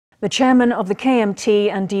The chairmen of the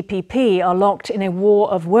KMT and DPP are locked in a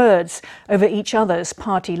war of words over each other's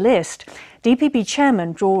party list. DPP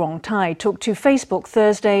chairman Zhou Rongtai took to Facebook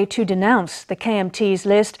Thursday to denounce the KMT's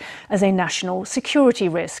list as a national security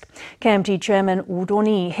risk. KMT chairman Wu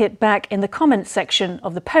Duoni hit back in the comments section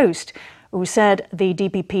of the post, who said the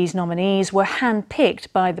DPP's nominees were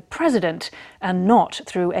handpicked by the president and not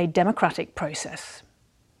through a democratic process.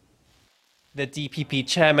 The DPP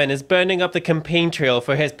chairman is burning up the campaign trail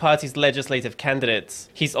for his party's legislative candidates.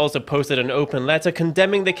 He's also posted an open letter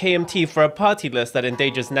condemning the KMT for a party list that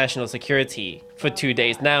endangers national security. For 2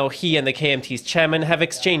 days now, he and the KMT's chairman have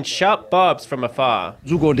exchanged sharp barbs from afar.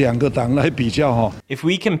 If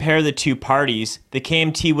we compare the two parties, the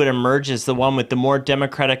KMT would emerge as the one with the more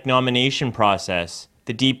democratic nomination process.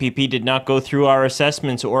 The DPP did not go through our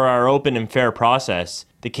assessments or our open and fair process.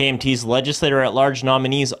 The KMT's legislator-at-large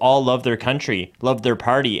nominees all love their country, love their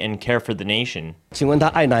party, and care for the nation.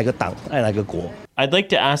 I'd like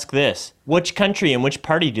to ask this. Which country and which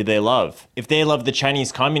party do they love? If they love the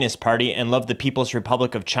Chinese Communist Party and love the People's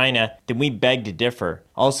Republic of China, then we beg to differ.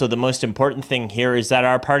 Also, the most important thing here is that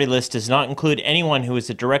our party list does not include anyone who is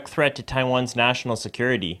a direct threat to Taiwan's national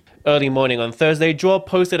security. Early morning on Thursday, Zhou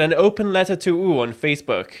posted an open letter to Wu on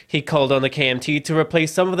Facebook. He called on the KMT to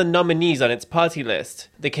replace some of the nominees on its party list.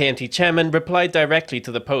 The KMT chairman replied directly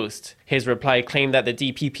to the post. His reply claimed that the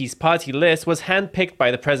DPP's party list was handpicked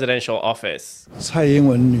by the presidential office.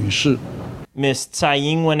 Ms. Tsai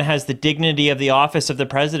Ing-wen has the dignity of the office of the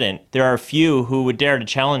president. There are few who would dare to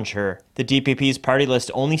challenge her. The DPP's party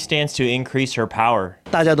list only stands to increase her power.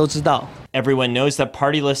 Everyone knows that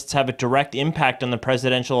party lists have a direct impact on the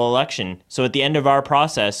presidential election, so at the end of our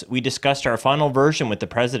process, we discussed our final version with the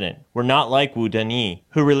president. We're not like Wu Duoni,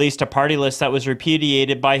 who released a party list that was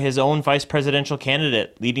repudiated by his own vice presidential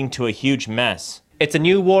candidate, leading to a huge mess. It's a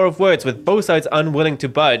new war of words with both sides unwilling to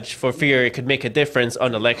budge for fear it could make a difference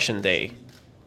on election day.